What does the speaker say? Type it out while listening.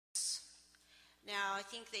Now, I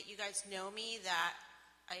think that you guys know me, that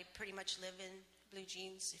I pretty much live in blue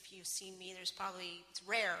jeans. If you've seen me, it's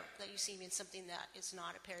rare that you see me in something that is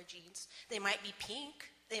not a pair of jeans. They might be pink,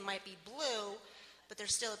 they might be blue, but they're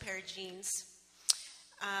still a pair of jeans.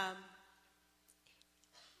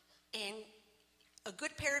 And a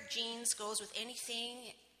good pair of jeans goes with anything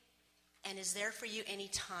and is there for you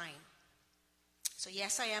anytime. So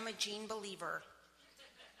yes, I am a jean believer.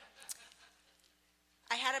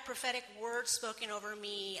 I had a prophetic word spoken over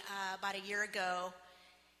me about a year ago,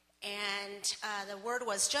 and the word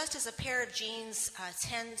was, just as a pair of jeans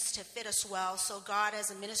tends to fit us well, so God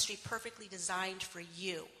has a ministry perfectly designed for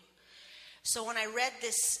you. So when I read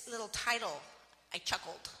this little title, I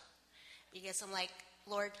chuckled, because I'm like,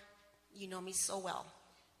 Lord, you know me so well.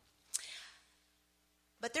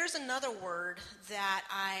 But there's another word that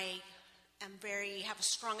I have a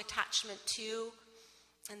strong attachment to,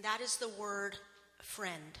 and that is the word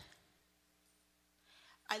friend.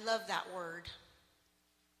 I love that word.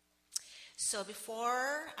 So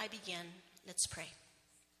before I begin, let's pray.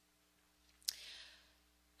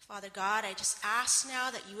 Father God, I just ask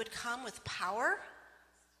now that you would come with power.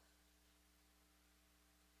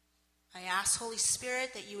 I ask, Holy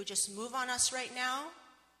Spirit, that you would just move on us right now.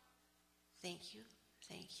 Thank you.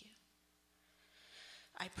 Thank you.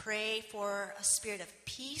 I pray for a spirit of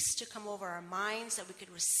peace to come over our minds, that we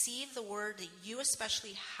could receive the word that you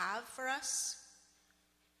especially have for us.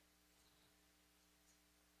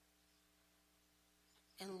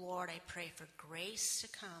 And Lord, I pray for grace to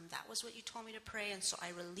come. That was what you told me to pray, and so I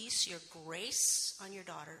release your grace on your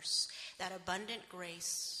daughters, that abundant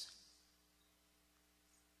grace.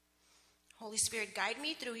 Holy Spirit, guide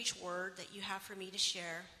me through each word that you have for me to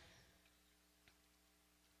share.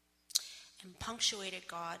 And punctuate it,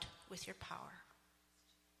 God, with your power.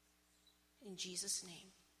 In Jesus' name,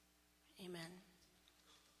 amen.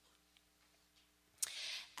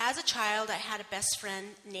 As a child, I had a best friend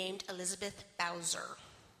named Elizabeth Bowser.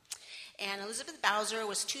 And Elizabeth Bowser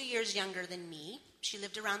was 2 years younger than me. She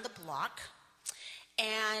lived around the block.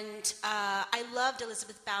 And I loved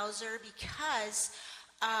Elizabeth Bowser because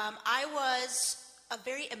I was a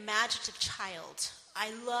very imaginative child.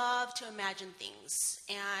 I love to imagine things.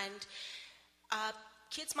 And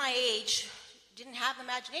kids my age didn't have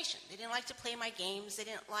imagination. They didn't like to play my games. They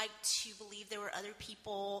didn't like to believe there were other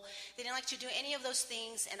people. They didn't like to do any of those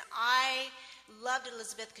things. And I loved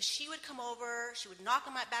Elizabeth because she would come over. She would knock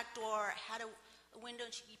on my back door. I had a window,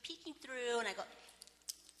 and she'd be peeking through. And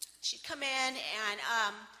she'd come in, and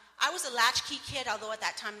I was a latchkey kid, although at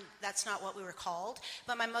that time that's not what we were called.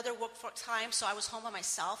 But my mother worked full-time, so I was home by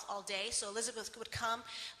myself all day. So Elizabeth would come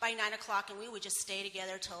by 9 o'clock, and we would just stay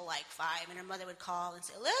together till like 5. And her mother would call and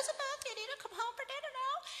say, Elizabeth, you need to come home for dinner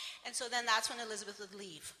now. And so then that's when Elizabeth would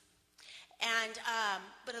leave. And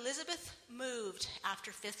but Elizabeth moved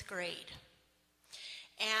after 5th grade.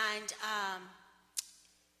 And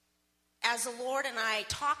as the Lord and I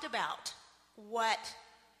talked about what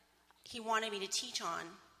he wanted me to teach on,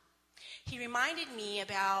 he reminded me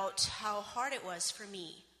about how hard it was for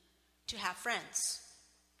me to have friends.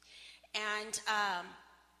 And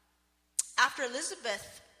after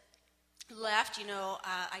Elizabeth left,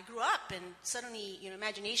 I grew up, and suddenly,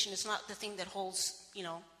 imagination is not the thing that holds,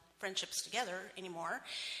 friendships together anymore.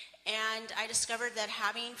 And I discovered that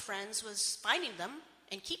having friends finding them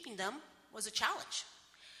and keeping them was a challenge.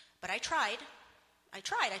 But I tried. I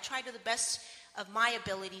tried to the best of my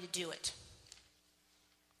ability to do it.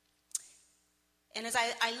 And as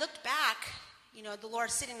I looked back, the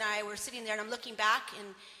Lord and I were sitting there, and I'm looking back,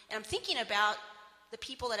 and I'm thinking about the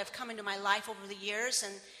people that have come into my life over the years,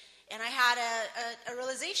 and I had a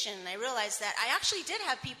realization. I realized that I actually did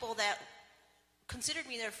have people that considered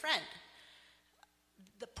me their friend.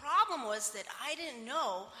 The problem was that I didn't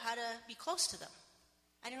know how to be close to them.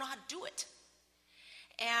 I didn't know how to do it.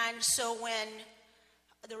 And so when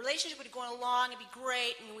the relationship would go along, it'd be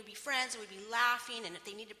great, and we'd be friends, and we'd be laughing, and if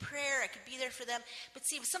they needed prayer, I could be there for them. But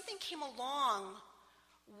see, if something came along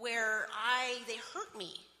where they hurt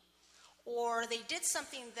me, or they did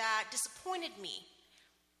something that disappointed me,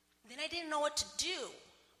 then I didn't know what to do.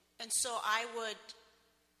 And so I would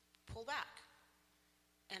pull back,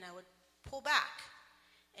 and I would pull back.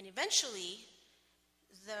 And eventually,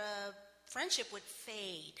 the friendship would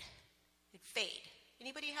fade. It'd fade.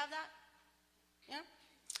 Anybody have that? Yeah?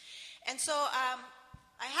 And so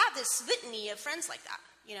I have this litany of friends like that,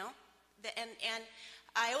 and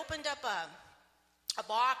I opened up a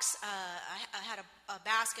box. I had a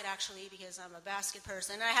basket, actually, because I'm a basket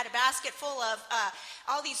person. And I had a basket full of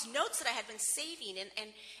all these notes that I had been saving,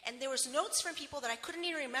 and there was notes from people that I couldn't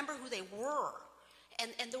even remember who they were,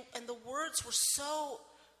 and the words were so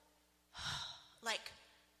like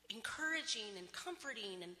encouraging and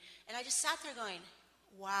comforting. And I just sat there going,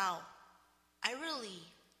 wow, I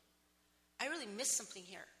really missed something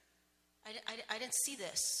here. I didn't see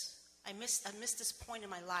this. I missed this point in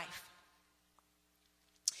my life.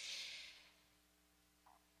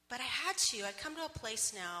 But I come to a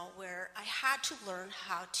place now where I had to learn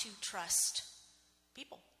how to trust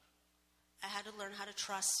people. I had to learn how to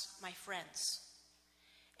trust my friends.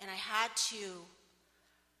 And I had to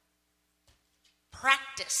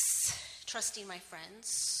practice trusting my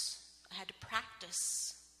friends. I had to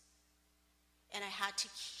practice. And I had to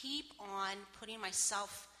keep on putting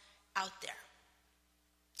myself out there.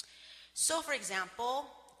 So, for example,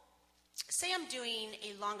 say I'm doing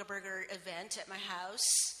a Longaberger event at my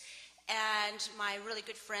house, and my really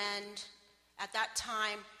good friend at that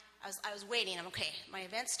time, I was waiting. I'm okay. My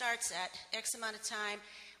event starts at X amount of time.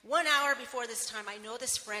 1 hour before this time, I know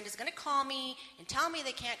this friend is going to call me and tell me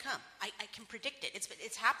they can't come. I can predict it.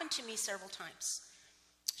 It's happened to me several times.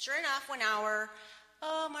 Sure enough, 1 hour.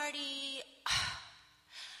 Oh, Marty,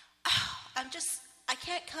 I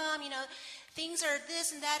can't come. Things are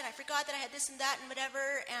this and that, and I forgot that I had this and that and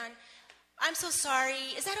whatever, and I'm so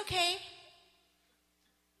sorry. Is that okay?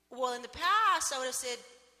 Well, in the past, I would have said,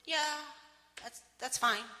 yeah, that's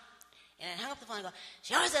fine. And I hung up the phone and go,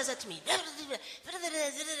 she always does that to me.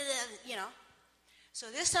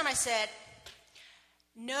 So this time I said,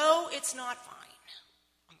 no, it's not fine.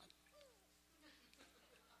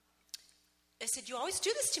 I said, you always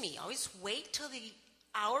do this to me. You always wait till the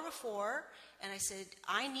hour before. And I said,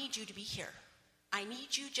 I need you to be here. I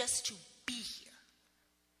need you just to be here.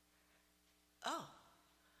 Oh,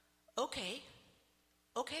 okay,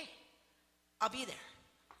 I'll be there.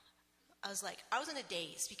 I was in a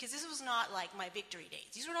daze, because this was not like my victory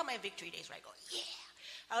days. These were not my victory days where I go, yeah.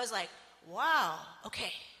 I was like, wow,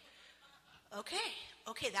 okay,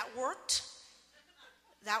 that worked.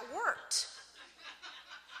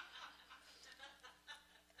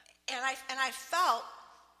 And I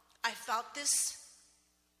felt this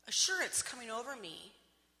assurance coming over me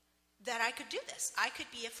that I could do this. I could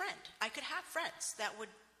be a friend. I could have friends that would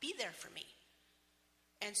be there for me.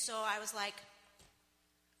 And so I was like,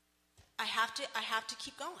 I have to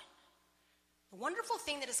keep going. The wonderful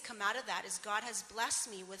thing that has come out of that is God has blessed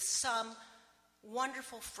me with some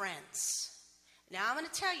wonderful friends. Now I'm going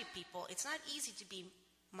to tell you people, it's not easy to be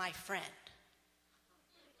my friend.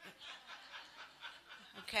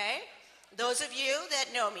 Okay? Those of you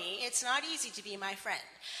that know me, it's not easy to be my friend.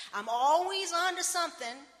 I'm always on to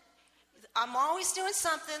something. I'm always doing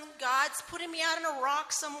something. God's putting me out on a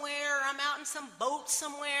rock somewhere. Or I'm out in some boat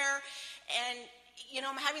somewhere. And,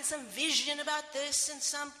 I'm having some vision about this and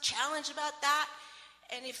some challenge about that.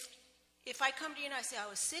 And if I come to you and I say, I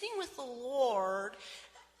was sitting with the Lord,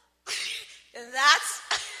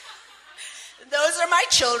 those are my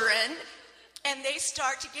children. And they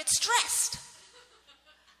start to get stressed.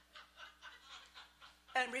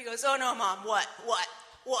 And Bree goes, oh no, Mom, what?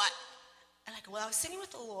 And I go, well, I was sitting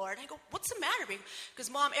with the Lord. And I go, what's the matter, Bree? Because,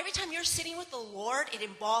 Mom, every time you're sitting with the Lord, it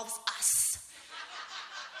involves us.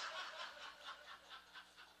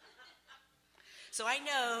 So I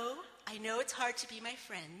know it's hard to be my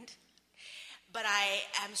friend, but I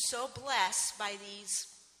am so blessed by these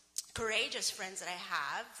courageous friends that I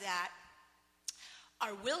have that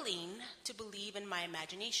are willing to believe in my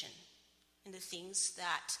imagination, in the things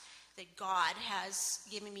that God has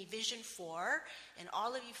given me vision for. And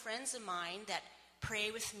all of you friends of mine that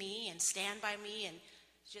pray with me and stand by me and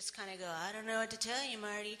just kind of go, I don't know what to tell you,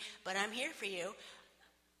 Marty, but I'm here for you.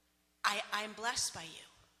 I'm blessed by you.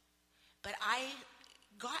 But I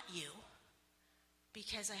got you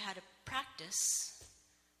because I had to practice.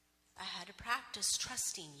 I had to practice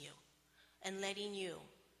trusting you and letting you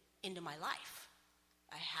into my life.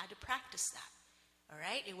 I had to practice that. All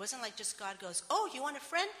right? It wasn't like just God goes, oh, you want a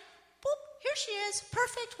friend? Boop, here she is.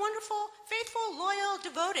 Perfect, wonderful, faithful, loyal,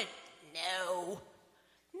 devoted. No.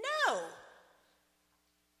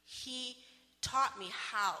 He taught me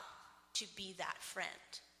how to be that friend.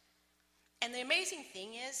 And the amazing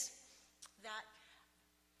thing is that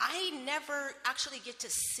I never actually get to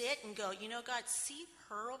sit and go, God, see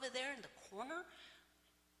her over there in the corner?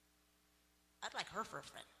 I'd like her for a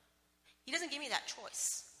friend. He doesn't give me that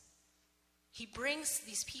choice. He brings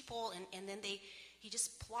these people and then he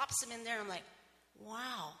just plops them in there. And I'm like,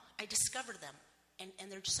 wow, I discovered them.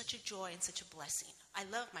 And they're just such a joy and such a blessing. I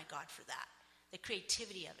love my God for that, the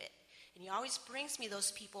creativity of it. And he always brings me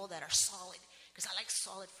those people that are solid, because I like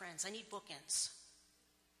solid friends. I need bookends.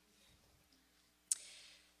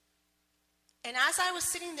 And as I was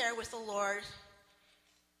sitting there with the Lord,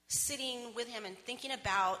 sitting with him and thinking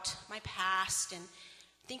about my past and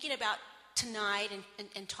thinking about tonight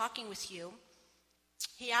and talking with you,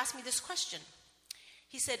 he asked me this question.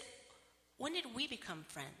 He said, when did we become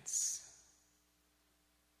friends?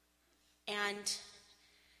 And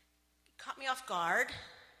it caught me off guard,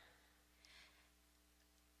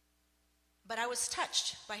 but I was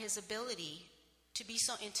touched by his ability to be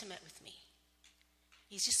so intimate with me.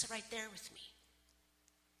 He's just right there with me.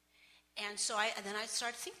 And so then I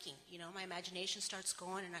started thinking, my imagination starts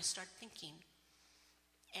going and I start thinking.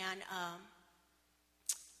 And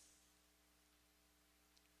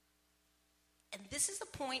this is the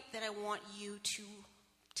point that I want you to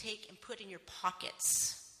take and put in your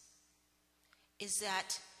pockets, is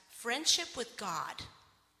that friendship with God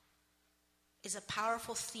is a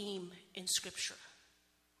powerful theme in Scripture.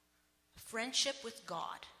 Friendship with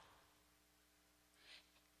God.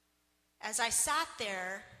 As I sat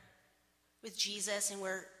there with Jesus and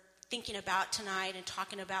we're thinking about tonight and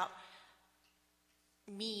talking about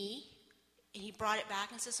me, and he brought it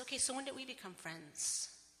back and says, okay, so when did we become friends?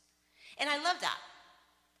 And I love that.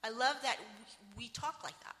 I love that we talk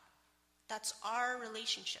like that. That's our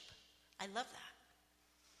relationship. I love that.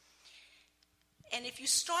 And if you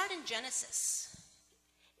start in Genesis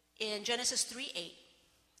 3:8,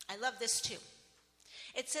 I love this too.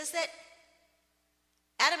 It says that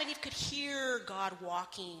Adam and Eve could hear God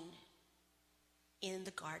walking in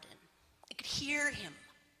the garden. They could hear him.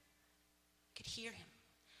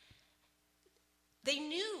 They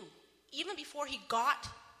knew, even before he got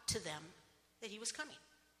to them, that he was coming.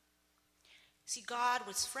 See, God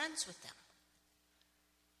was friends with them.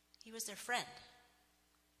 He was their friend.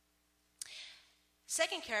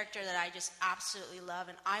 Second character that I just absolutely love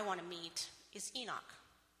and I want to meet is Enoch.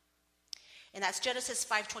 And that's Genesis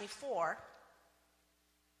 5:24.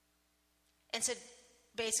 And said,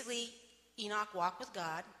 basically, Enoch walked with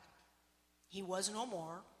God. He was no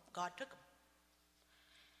more. God took him.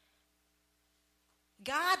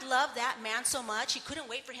 God loved that man so much, he couldn't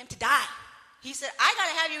wait for him to die. He said, I got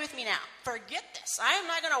to have you with me now. Forget this. I am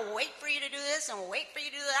not going to wait for you to do this and wait for you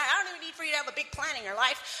to do that. I don't even need for you to have a big plan in your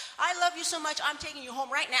life. I love you so much, I'm taking you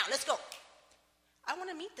home right now. Let's go. I want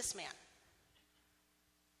to meet this man.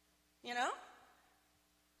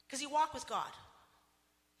 Because he walked with God.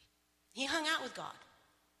 He hung out with God.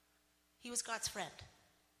 He was God's friend.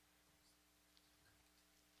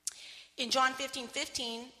 In John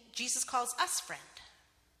 15:15, Jesus calls us friend.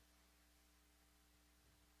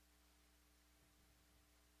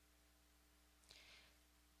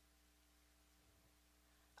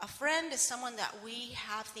 A friend is someone that we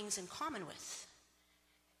have things in common with.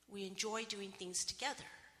 We enjoy doing things together.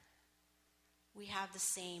 We have the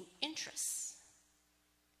same interests.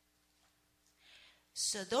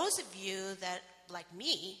 So those of you that, like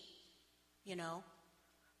me,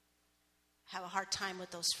 have a hard time with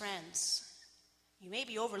those friends, you may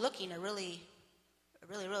be overlooking a really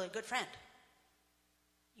good friend.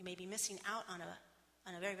 You may be missing out on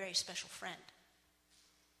a very, very special friend.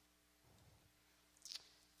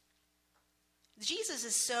 Jesus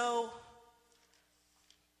is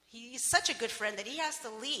he's such a good friend that he has to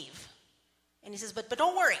leave. And he says, but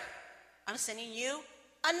don't worry, I'm sending you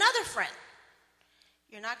another friend.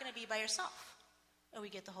 You're not going to be by yourself. And we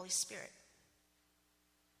get the Holy Spirit.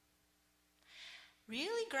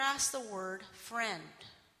 Really grasp the word friend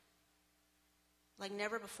like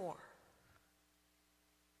never before.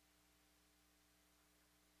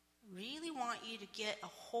 Really want you to get a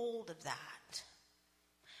hold of that.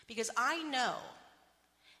 Because I know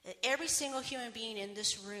that every single human being in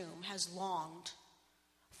this room has longed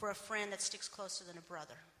for a friend that sticks closer than a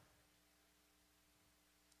brother.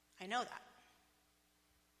 I know that.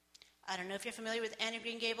 I don't know if you're familiar with Anne of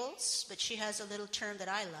Green Gables, but she has a little term that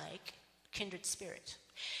I like, kindred spirit.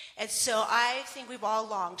 And so I think we've all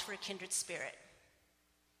longed for a kindred spirit.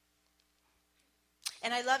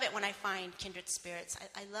 And I love it when I find kindred spirits.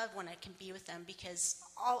 I love when I can be with them because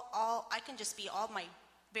I can just be all my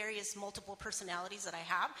various multiple personalities that I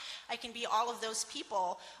have. I can be all of those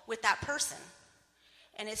people with that person.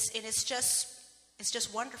 And it's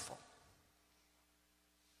just wonderful.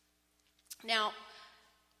 Now,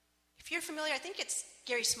 if you're familiar, I think it's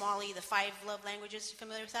Gary Smalley, the 5 love languages. You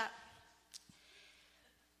familiar with that?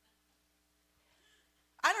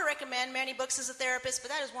 I don't recommend many books as a therapist, but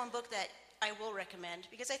that is one book that I will recommend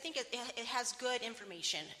because I think it has good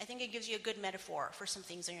information. I think it gives you a good metaphor for some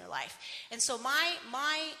things in your life. And so my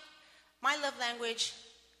love language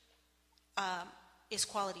is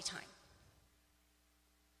quality time.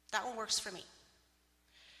 That one works for me.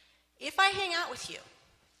 If I hang out with you,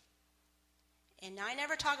 and I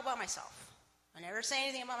never talk about myself, I never say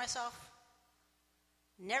anything about myself,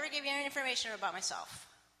 never give you any information about myself,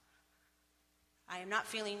 I am not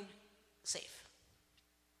feeling safe.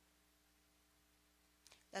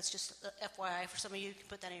 That's just FYI for some of you. You can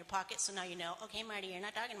put that in your pocket so now you know, okay, Marty, you're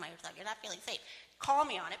not talking about yourself. You're not feeling safe. Call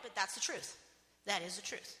me on it, but that's the truth. That is the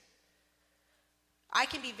truth. I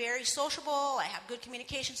can be very sociable. I have good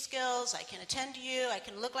communication skills. I can attend to you. I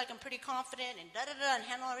can look like I'm pretty confident and da-da-da and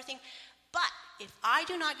handle everything. But if I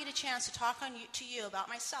do not get a chance to talk to you about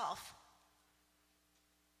myself,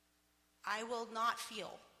 I will not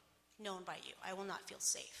feel known by you. I will not feel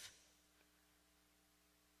safe.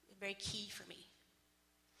 It's very key for me.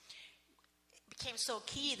 It became so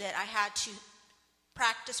key that I had to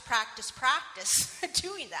practice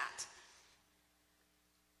doing that.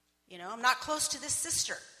 You know, I'm not close to this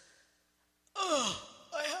sister. Oh,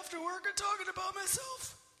 I have to work at talking about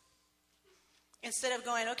myself. Instead of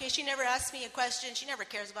going, okay, she never asks me a question. She never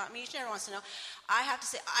cares about me. She never wants to know. I have to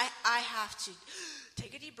say, I have to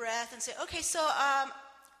take a deep breath and say, okay, so,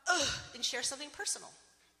 and share something personal.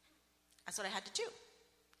 That's what I had to do.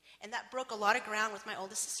 And that broke a lot of ground with my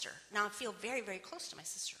oldest sister. Now I feel very, very close to my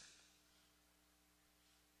sister.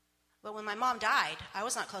 But when my mom died, I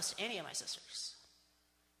was not close to any of my sisters.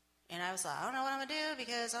 And I was like, I don't know what I'm going to do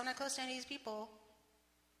because I'm not close to any of these people.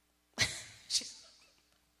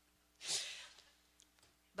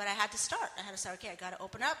 But I had to start. Okay, I got to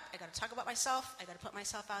open up. I got to talk about myself. I got to put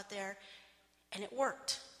myself out there. And it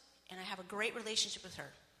worked. And I have a great relationship with her.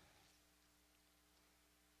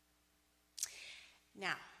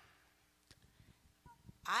 Now,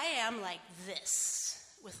 I am like this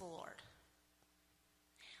with the Lord.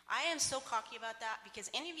 I am so cocky about that because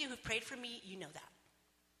any of you who've prayed for me, you know that.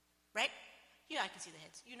 Right? Yeah, I can see the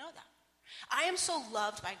heads. You know that. I am so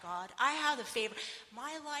loved by God. I have the favor.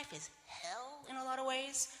 My life is hell in a lot of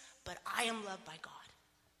ways, but I am loved by God.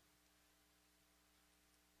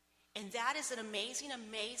 And that is an amazing,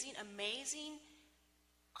 amazing, amazing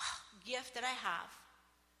gift that I have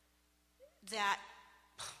that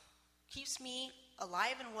keeps me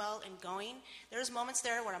alive and well and going. There's moments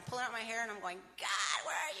there where I'm pulling out my hair and I'm going, God,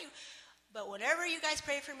 where are you? But whenever you guys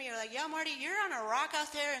pray for me, you're like, yeah, Marty, you're on a rock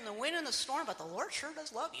out there in the wind and the storm, but the Lord sure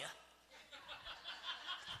does love you.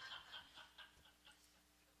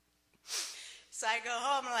 So I go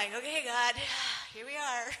home, I'm like, okay, God, here we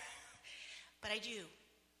are. But I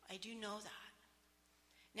do know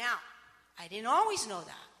that. Now, I didn't always know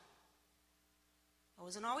that. I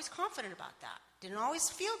wasn't always confident about that. Didn't always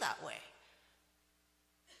feel that way.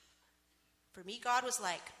 For me, God was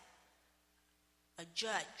like a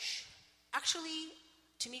judge. Actually,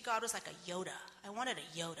 to me, God was like a Yoda. I wanted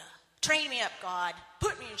a Yoda. Train me up, God.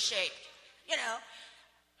 Put me in shape. You know,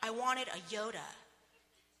 I wanted a Yoda.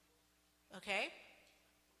 Okay?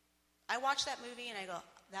 I watch that movie and I go,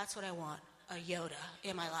 that's what I want, a Yoda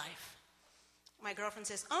in my life. My girlfriend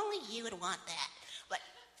says, only you would want that.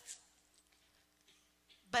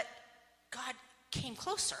 But God came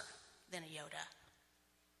closer than a Yoda.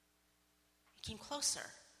 He came closer.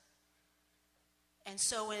 And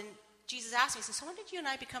so when Jesus asked me, he said, so when did you and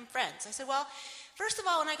I become friends? I said, well, first of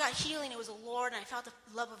all, when I got healing, it was the Lord, and I felt the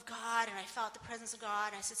love of God, and I felt the presence of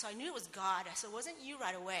God. And I said, so I knew it was God. I said, it wasn't you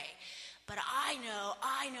right away. But I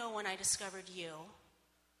know when I discovered you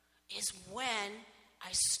is when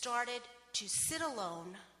I started to sit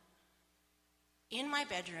alone in my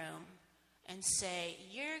bedroom and say,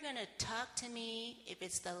 you're going to talk to me. If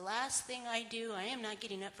it's the last thing I do, I am not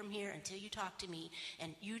getting up from here until you talk to me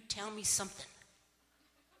and you tell me something.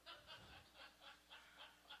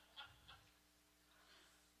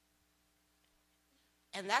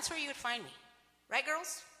 And that's where you would find me. Right,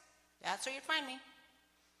 girls? That's where you'd find me.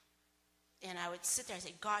 And I would sit there and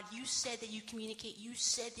say, God, you said that you communicate. You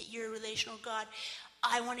said that you're a relational God.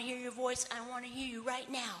 I want to hear your voice. I want to hear you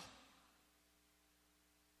right now.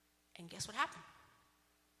 And guess what happened?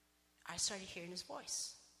 I started hearing his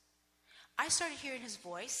voice. I started hearing his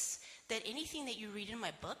voice that anything that you read in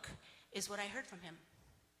my book is what I heard from him.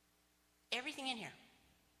 Everything in here.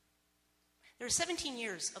 There are 17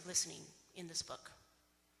 years of listening in this book.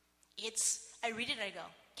 I read it and I go,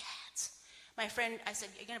 cats. My friend, I said,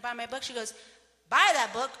 you're going to buy my book? She goes, buy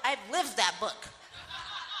that book. I've lived that book.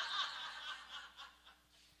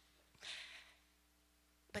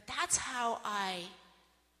 But that's how I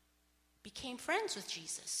became friends with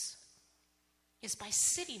Jesus, is by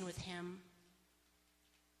sitting with him,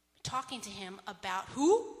 talking to him about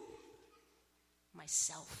who?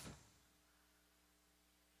 Myself.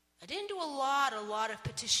 I didn't do a lot of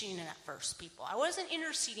petitioning at first, people. I wasn't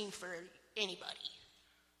interceding for anybody,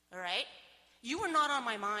 all right? You were not on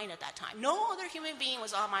my mind at that time. No other human being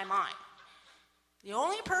was on my mind. The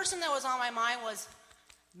only person that was on my mind was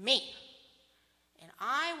me. And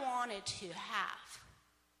I wanted to have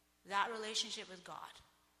that relationship with God.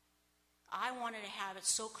 I wanted to have it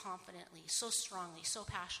so confidently, so strongly, so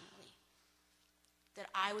passionately that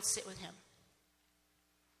I would sit with him.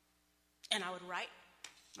 And I would write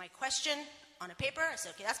my question on a paper. I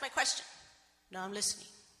said, okay, that's my question. Now I'm listening.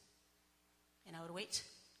 And I would wait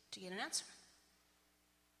to get an answer.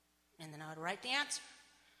 And then I would write the answer.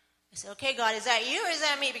 I said, okay, God, is that you or is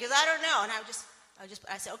that me? Because I don't know. And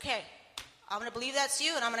I said, okay, I'm going to believe that's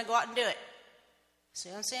you and I'm going to go out and do it. See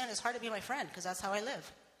what I'm saying? It's hard to be my friend because that's how I live.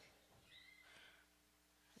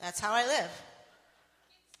 That's how I live.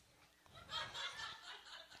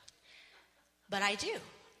 But I do.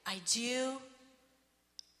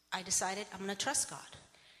 I decided I'm going to trust God.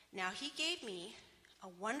 Now, he gave me a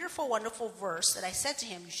wonderful, wonderful verse that I said to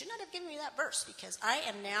him, you should not have given me that verse because I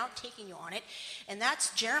am now taking you on it. And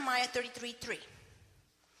that's Jeremiah 33:3.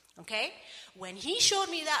 Okay? When he showed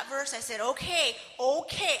me that verse, I said, okay,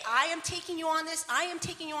 I am taking you on this. I am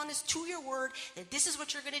taking you on this to your word that this is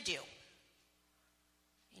what you're going to do.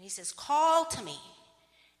 And he says, call to me,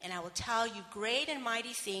 and I will tell you great and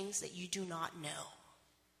mighty things that you do not know.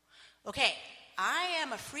 Okay, I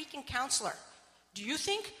am a freaking counselor. Do you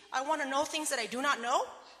think I want to know things that I do not know?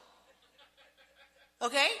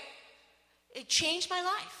 Okay? It changed my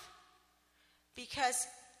life. Because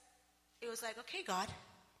it was like, okay, God,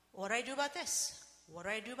 what do I do about this? What do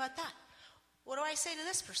I do about that? What do I say to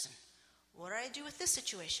this person? What do I do with this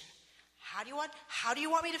situation? How do you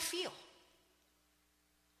want me to feel?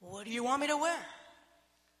 What do you want me to wear?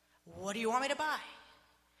 What do you want me to buy?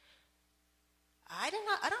 I don't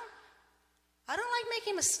like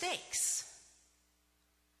making mistakes.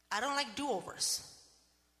 I don't like do-overs.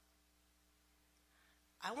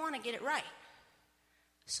 I want to get it right.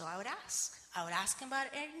 So I would ask. I would ask him about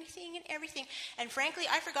anything and everything. And frankly,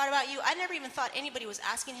 I forgot about you. I never even thought anybody was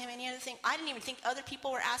asking him any other thing. I didn't even think other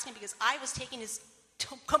people were asking because I was taking his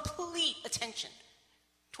complete attention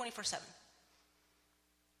 24/7.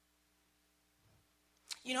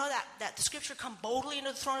 You know that the scripture, come boldly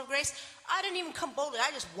into the throne of grace? I didn't even come boldly.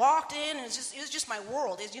 I just walked in, and it was just my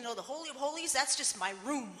world. The Holy of Holies, that's just my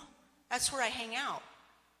room. That's where I hang out.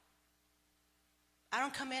 I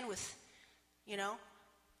don't come in with,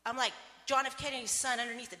 I'm like John F. Kennedy's son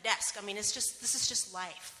underneath the desk. I mean, this is just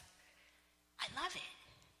life. I love it.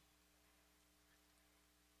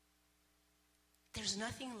 There's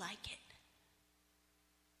nothing like it.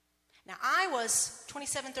 Now, I was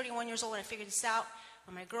 27, 31 years old when I figured this out.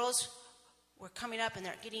 When my girls were coming up and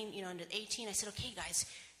they're getting, into 18, I said, okay, guys,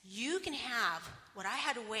 you can have what I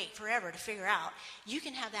had to wait forever to figure out. You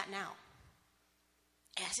can have that now.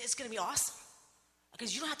 And I said, it's going to be awesome.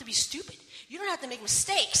 Because you don't have to be stupid. You don't have to make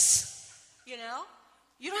mistakes, You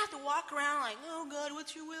don't have to walk around like, oh, God,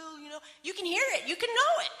 what's your will, You can hear it. You can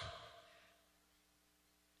know it.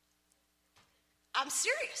 I'm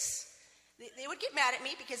serious. They would get mad at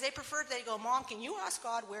me because they preferred, they'd go, Mom, can you ask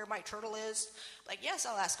God where my turtle is? Like, yes,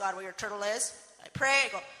 I'll ask God where your turtle is. I pray, I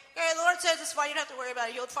go, okay, the Lord says it's fine, you don't have to worry about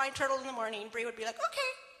it. You'll find turtle in the morning. And Bree would be like, okay.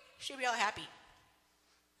 She'd be all happy.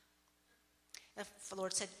 And the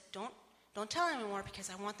Lord said, don't tell them anymore because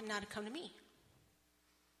I want them now to come to me.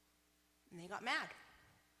 And they got mad.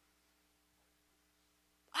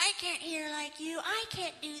 I can't hear like you. I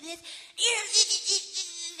can't do this.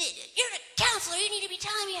 You're the counselor. You need to be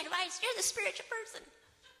telling me advice. You're the spiritual person.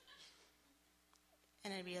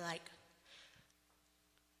 And I'd be like,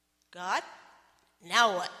 God,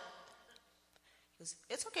 now what? He goes,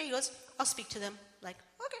 it's okay. He goes, I'll speak to them. Like,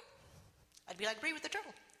 okay. I'd be like Bree with the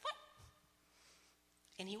turtle. What?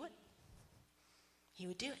 And he would. He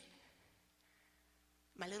would do it.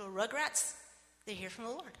 My little rugrats, they hear from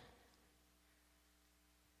the Lord.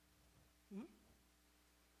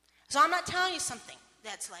 So I'm not telling you something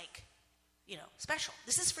that's like, special.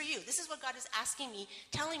 This is for you. This is what God is asking me,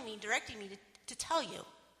 telling me, directing me to tell you.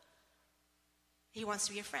 He wants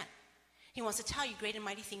to be your friend. He wants to tell you great and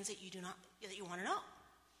mighty things that that you want to know.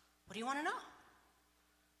 What do you want to know?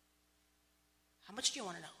 How much do you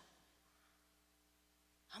want to know?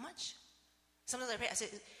 How much? Sometimes I pray, I say,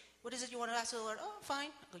 what is it you want to ask the Lord? Oh, fine.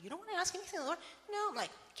 I go, you don't want to ask anything of the Lord? No. I'm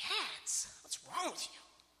like, cats, what's wrong with you?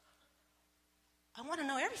 I want to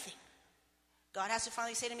know everything. God has to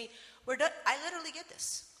finally say to me, we're done. I literally get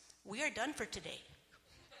this. We are done for today.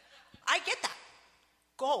 I get that.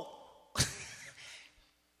 Go.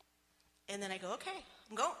 And then I go, okay,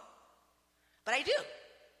 I'm going. But I do.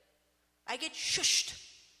 I get shushed.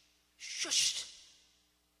 Shushed.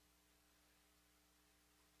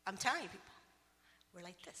 I'm telling you, people, we're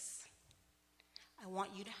like this. I want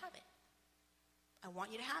you to have it. I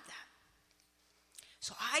want you to have that.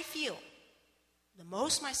 So I feel the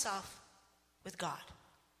most myself with God.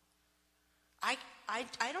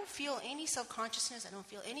 I don't feel any self-consciousness. I don't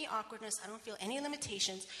feel any awkwardness. I don't feel any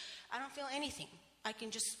limitations. I don't feel anything. I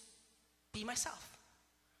can just be myself.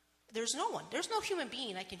 There's no one. There's no human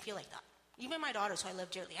being I can feel like that. Even my daughters, who I love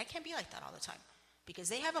dearly, I can't be like that all the time because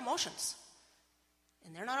they have emotions.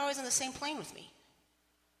 And they're not always on the same plane with me.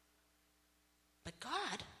 But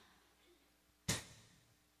God,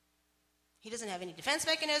 he doesn't have any defense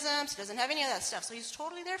mechanisms. He doesn't have any of that stuff. So he's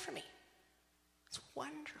totally there for me. It's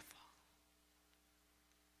wonderful.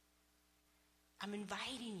 I'm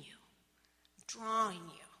inviting you, drawing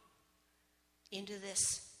you into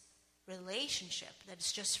this relationship that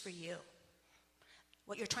is just for you.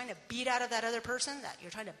 What you're trying to beat out of that other person, that you're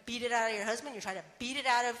trying to beat it out of your husband, you're trying to beat it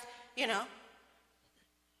out of,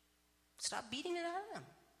 stop beating it out of them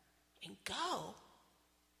and go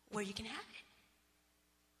where you can have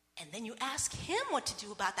it. And then you ask him what to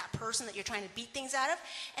do about that person that you're trying to beat things out of,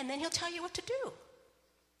 and then he'll tell you what to do.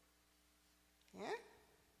 Yeah?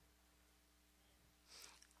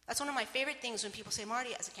 That's one of my favorite things when people say, Marty,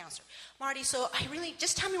 as a counselor, Marty, so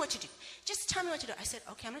just tell me what to do. Just tell me what to do. I said,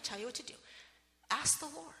 okay, I'm going to tell you what to do. Ask the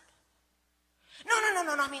Lord. No.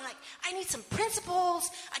 I mean, I need some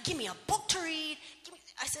principles. Give me a book to read.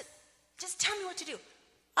 I said, just tell me what to do.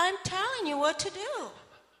 I'm telling you what to do.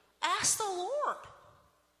 Ask the Lord.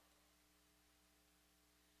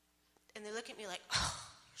 And they look at me like, oh,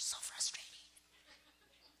 you're so frustrating.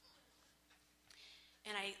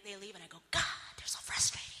 And they leave and I go, God, they're so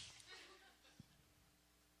frustrating.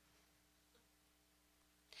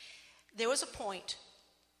 There was a point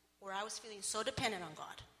where I was feeling so dependent on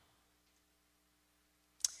God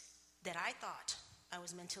that I thought I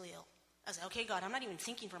was mentally ill. I was like, okay, God, I'm not even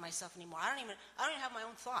thinking for myself anymore. I don't even have my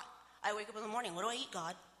own thought. I wake up in the morning, what do I eat,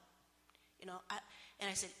 God? And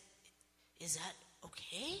I said, is that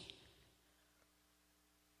okay?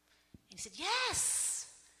 And he said, yes.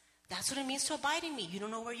 That's what it means to abide in me. You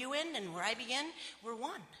don't know where you end and where I begin. We're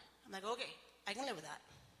one. I'm like, okay, I can live with that.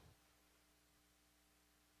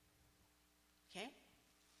 Okay?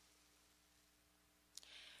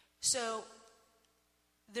 So,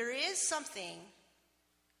 there is something,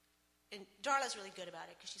 and Darla's really good about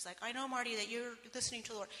it, because she's like, I know, Marty, that you're listening to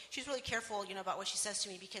the Lord. She's really careful, about what she says to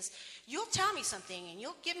me, because you'll tell me something, and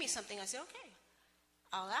you'll give me something. I say, okay,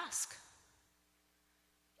 I'll ask.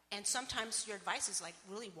 And sometimes your advice is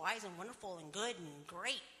really wise and wonderful and good and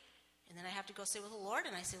great. And then I have to go sit with the Lord,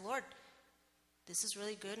 and I say, Lord, this is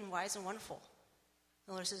really good and wise and wonderful.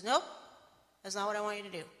 The Lord says, nope, that's not what I want you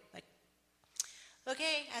to do.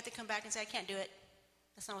 Okay, I have to come back and say, I can't do it.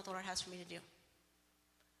 That's not what the Lord has for me to do.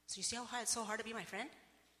 So you see how it's so hard to be my friend?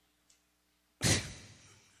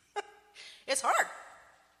 It's hard.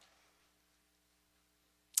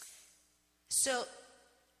 So,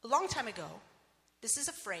 a long time ago, this is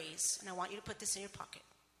a phrase, and I want you to put this in your pocket.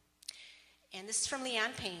 And this is from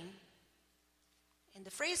Leanne Payne. And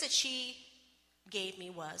the phrase that she gave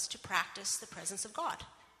me was to practice the presence of God.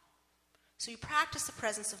 So you practice the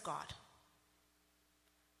presence of God.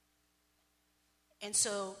 And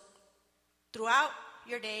so, throughout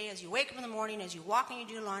your day, as you wake up in the morning, as you walk and you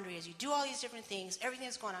do laundry, as you do all these different things, everything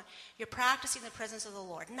that's going on, you're practicing the presence of the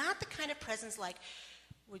Lord. Not the kind of presence like,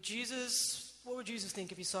 what would Jesus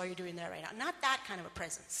think if he saw you doing that right now? Not that kind of a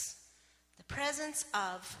presence. The presence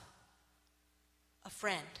of a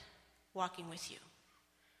friend walking with you.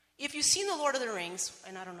 If you've seen The Lord of the Rings,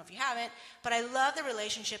 and I don't know if you haven't, but I love the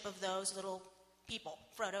relationship of those little people,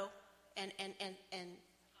 Frodo and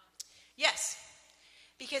yes.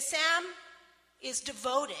 Because Sam is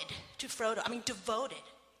devoted to Frodo. I mean, devoted.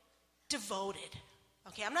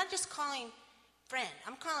 Okay, I'm not just calling friend.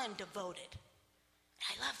 I'm calling him devoted. And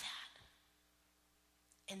I love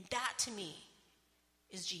that. And that, to me,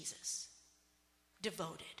 is Jesus.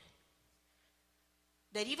 Devoted.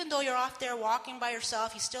 That even though you're off there walking by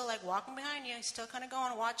yourself, he's still walking behind you. He's still kind of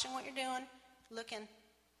going, watching what you're doing, looking.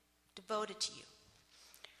 Devoted to you.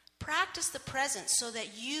 Practice the presence so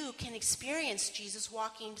that you can experience Jesus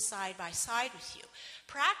walking side by side with you.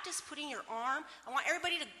 Practice putting your arm. I want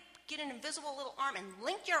everybody to get an invisible little arm and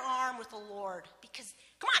link your arm with the Lord. Because,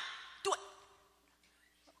 come on, do it.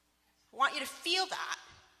 I want you to feel that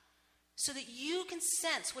so that you can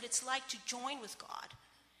sense what it's like to join with God.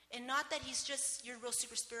 And not that you're real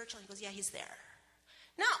super spiritual. He goes, yeah, he's there.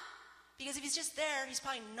 No, because if he's just there, he's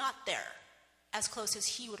probably not there as close as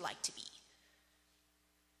he would like to be.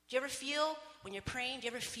 Do you ever feel, when you're praying, do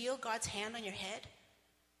you ever feel God's hand on your head?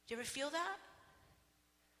 Do you ever feel that?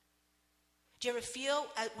 Do you ever feel,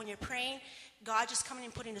 when you're praying, God just coming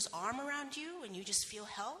and putting his arm around you and you just feel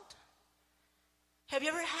held? Have you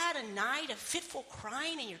ever had a night of fitful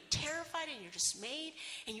crying and you're terrified and you're dismayed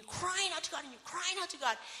and you're crying out to God and you're crying out to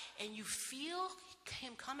God and you feel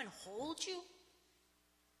him come and hold you?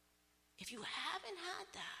 If you haven't had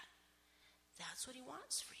that, that's what he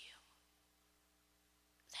wants for you.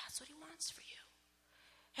 That's what he wants for you.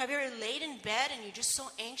 Have you ever laid in bed and you're just so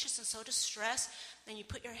anxious and so distressed, then you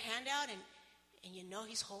put your hand out and you know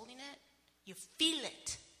he's holding it? You feel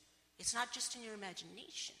it. It's not just in your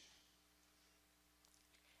imagination.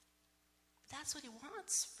 That's what he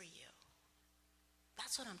wants for you.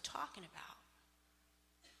 That's what I'm talking about.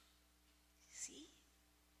 See?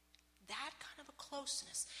 That kind of a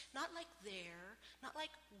closeness. Not like there, not like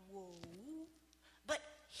whoa, but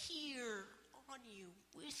here, on you,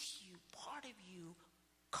 with you, part of you,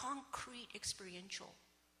 concrete, experiential.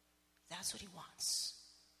 That's what he wants.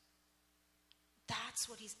 That's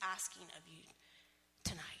what he's asking of you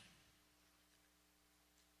tonight.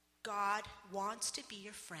 God wants to be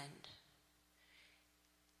your friend.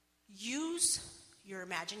 Use your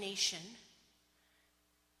imagination,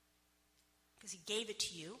 because he gave it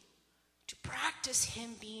to you, to practice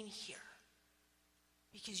him being here.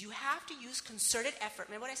 Because you have to use concerted effort.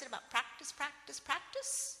 Remember what I said about practice, practice,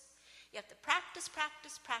 practice? You have to practice,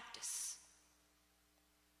 practice, practice.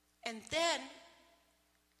 And then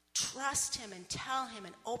trust him and tell him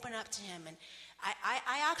and open up to him. And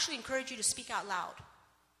I actually encourage you to speak out loud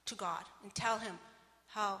to God and tell him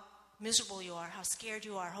how miserable you are, how scared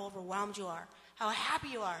you are, how overwhelmed you are, how happy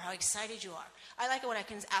you are, how excited you are. I like it when I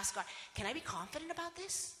can ask God, can I be confident about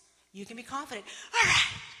this? You can be confident. All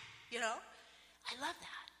right. You know? I love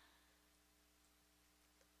that.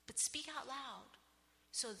 But speak out loud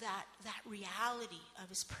so that that reality of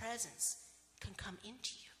his presence can come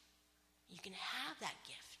into you. You can have that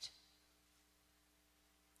gift.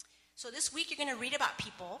 So this week you're going to read about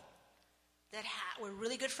people that were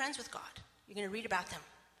really good friends with God. You're going to read about them.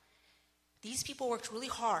 These people worked really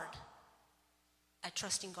hard at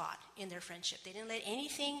trusting God in their friendship. They didn't let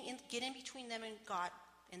anything get in between them and God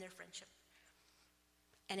in their friendship.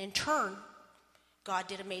 And in turn, God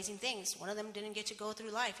did amazing things. One of them didn't get to go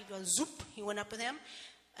through life. He goes, zoop, he went up with him.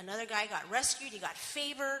 Another guy got rescued. He got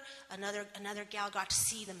favor. Another gal got to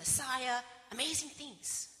see the Messiah. Amazing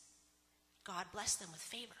things. God blessed them with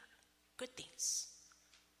favor. Good things.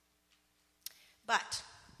 But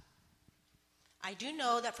I do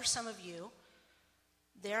know that for some of you,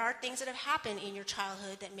 there are things that have happened in your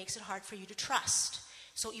childhood that makes it hard for you to trust.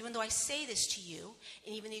 So even though I say this to you,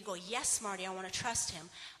 and even though you go, yes, Marty, I want to trust him,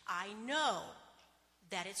 I know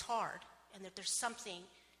that it's hard and that there's something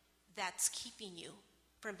that's keeping you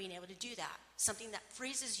from being able to do that. Something that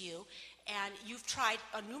freezes you, and you've tried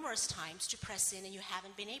numerous times to press in and you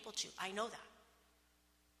haven't been able to. I know that.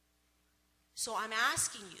 So I'm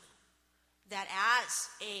asking you that as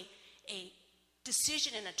a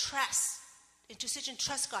decision and a decision to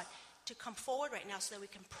trust God, to come forward right now so that we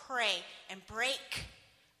can pray and break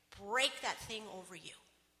that thing over you.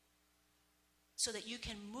 So that you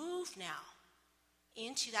can move now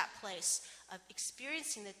into that place of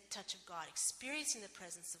experiencing the touch of God, experiencing the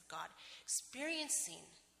presence of God, experiencing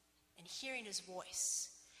and hearing his voice.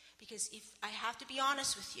 Because if I have to be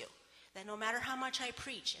honest with you, that no matter how much I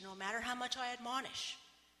preach and no matter how much I admonish,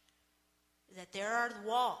 that there are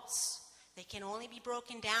walls that can only be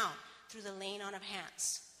broken down through the laying on of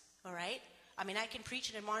hands. All right? I mean, I can preach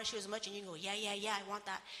and admonish you as much, and you can go, yeah, I want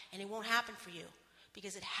that. And it won't happen for you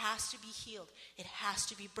because it has to be healed. It has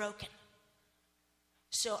to be broken.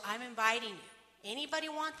 So I'm inviting you. Anybody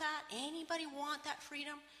want that? Anybody want that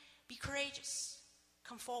freedom? Be courageous.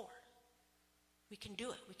 Come forward. We can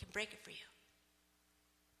do it. We can break it for you.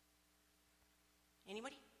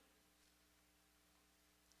 Anybody?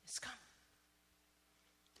 Let's come.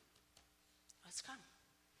 Let's come.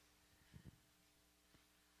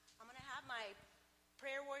 I'm going to have my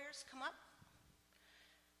prayer warriors come up.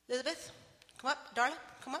 Elizabeth, come up. Darla,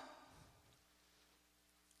 come up.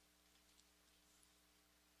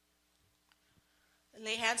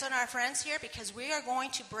 Lay hands on our friends here because we are going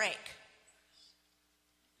to break.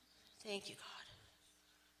 Thank you, God.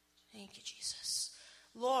 Thank you, Jesus.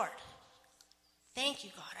 Lord, thank you,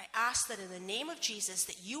 God. I ask that in the name of Jesus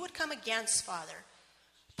that you would come against, Father,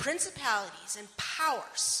 principalities and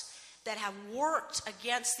powers that have worked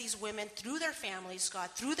against these women through their families, God,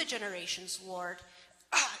 through the generations, Lord.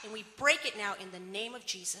 And we break it now in the name of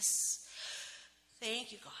Jesus.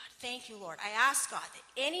 Thank you, God. Thank you, Lord. I ask, God, that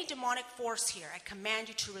any demonic force here, I command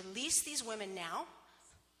you to release these women now.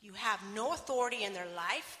 You have no authority in their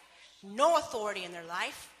life. No authority in their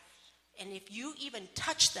life. And if you even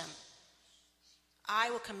touch them,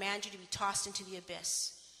 I will command you to be tossed into the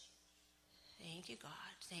abyss. Thank you, God.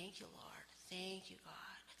 Thank you, Lord. Thank you, God.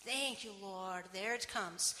 Thank you, Lord. There it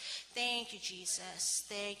comes. Thank you, Jesus.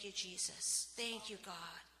 Thank you, Jesus. Thank you, God.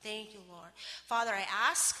 Thank you, Lord. Father, I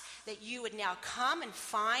ask that you would now come and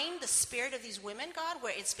find the spirit of these women, God,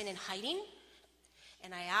 where it's been in hiding.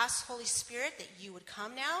 And I ask, Holy Spirit, that you would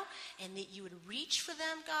come now and that you would reach for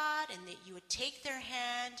them, God, and that you would take their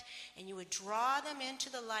hand and you would draw them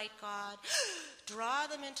into the light, God. Draw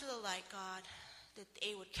them into the light, God, that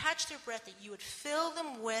they would catch their breath, that you would fill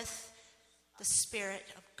them with the Spirit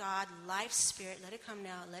of God, life Spirit. Let it come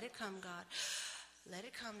now. Let it come, God. Let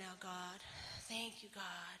it come now, God. Thank you, God.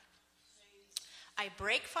 I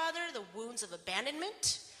break, Father, the wounds of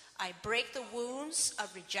abandonment. I break the wounds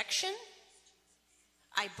of rejection.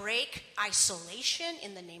 I break isolation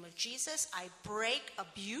in the name of Jesus. I break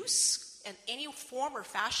abuse in any form or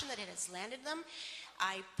fashion that it has landed them.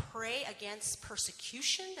 I pray against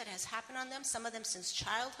persecution that has happened on them, some of them since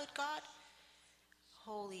childhood, God.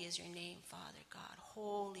 Holy is your name, Father God.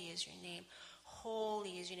 Holy is your name.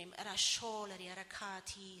 Holy is your name.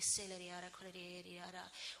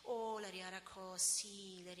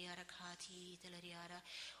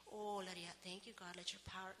 Thank you, God. Let your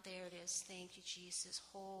power. There it is. Thank you, Jesus.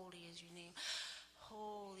 Holy is your name.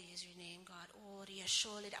 Holy is your name, God.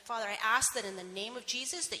 Father, I ask that in the name of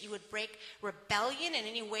Jesus that you would break rebellion in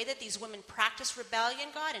any way that these women practice rebellion,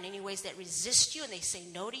 God, in any ways that resist you and they say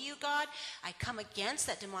no to you, God. I come against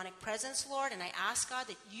that demonic presence, Lord, and I ask, God,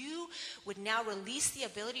 that you would now release the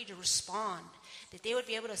ability to respond, that they would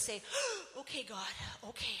be able to say, okay, God,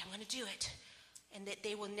 okay, I'm going to do it. And that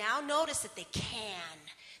they will now notice that they can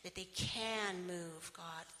move,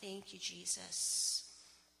 God. Thank you, Jesus.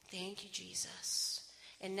 Thank you, Jesus.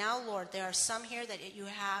 And now, Lord, there are some here that you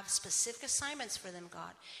have specific assignments for them,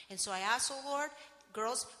 God. And so I ask, oh Lord,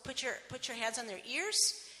 girls, put your hands on their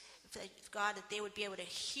ears, God, that they would be able to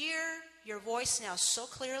hear your voice now so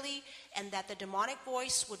clearly, and that the demonic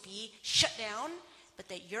voice would be shut down, but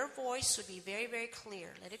that your voice would be very, very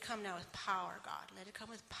clear. Let it come now with power, God. Let it come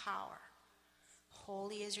with power.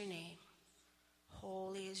 Holy is your name.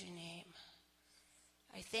 Holy is your name.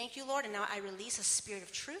 I thank you, Lord, and now I release a spirit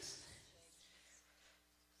of truth.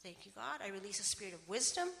 Thank you, God. I release a spirit of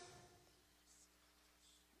wisdom.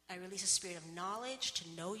 I release a spirit of knowledge to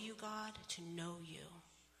know you, God, to know you.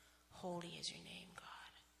 Holy is your name, God.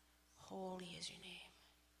 Holy is your name.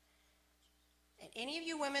 And any of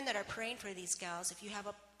you women that are praying for these gals, if you have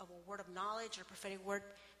a word of knowledge or a prophetic word,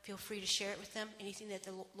 feel free to share it with them. Anything that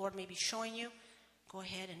the Lord may be showing you, go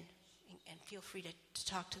ahead and feel free to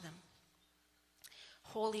talk to them.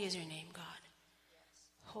 Holy is your name, God.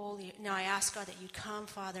 Holy. Now I ask, God, that you'd come,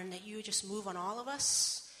 Father, and that you would just move on all of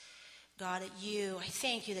us. God, I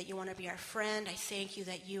thank you that you want to be our friend. I thank you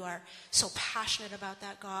that you are so passionate about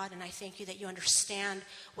that, God. And I thank you that you understand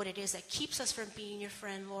what it is that keeps us from being your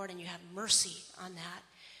friend, Lord, and you have mercy on that.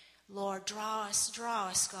 Lord, draw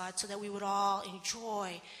us, God, so that we would all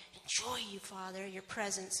enjoy you, Father, your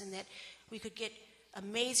presence, and that we could get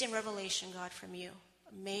amazing revelation, God, from you.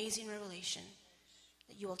 Amazing revelation.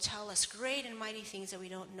 That you will tell us great and mighty things that we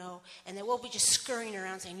don't know, and that we'll be just scurrying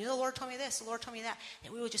around saying, the Lord told me this, the Lord told me that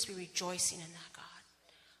we will just be rejoicing in that, God.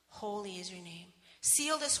 Holy is your name.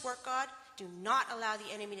 Seal this work, God. Do not allow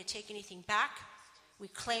the enemy to take anything back. We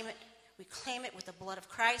claim it. We claim it with the blood of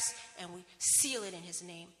Christ, and we seal it in his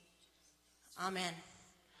name. Amen.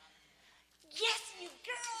 Yes, you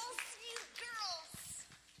girls.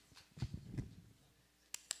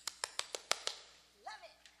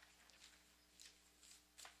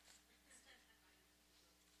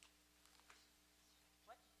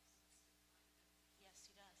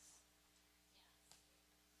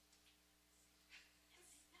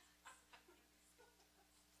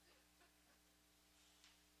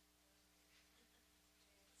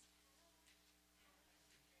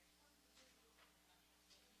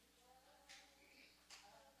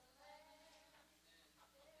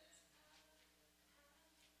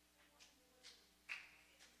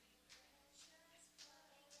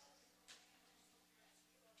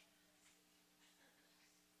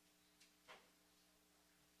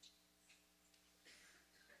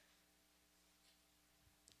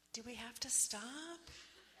 Do we have to stop?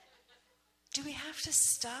 Do we have to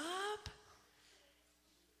stop?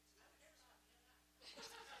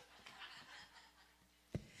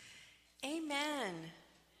 Amen.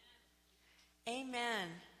 Amen.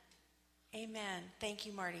 Amen. Thank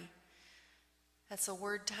you, Marty. That's a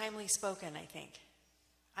word timely spoken, I think.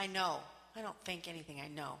 I know. I don't think anything, I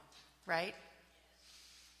know. Right?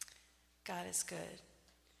 God is good.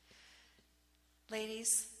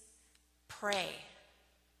 Ladies, pray.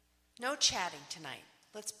 No chatting tonight.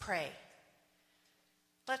 Let's pray.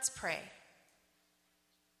 Let's pray.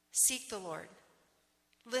 Seek the Lord.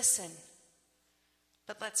 Listen.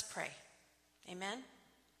 But let's pray. Amen?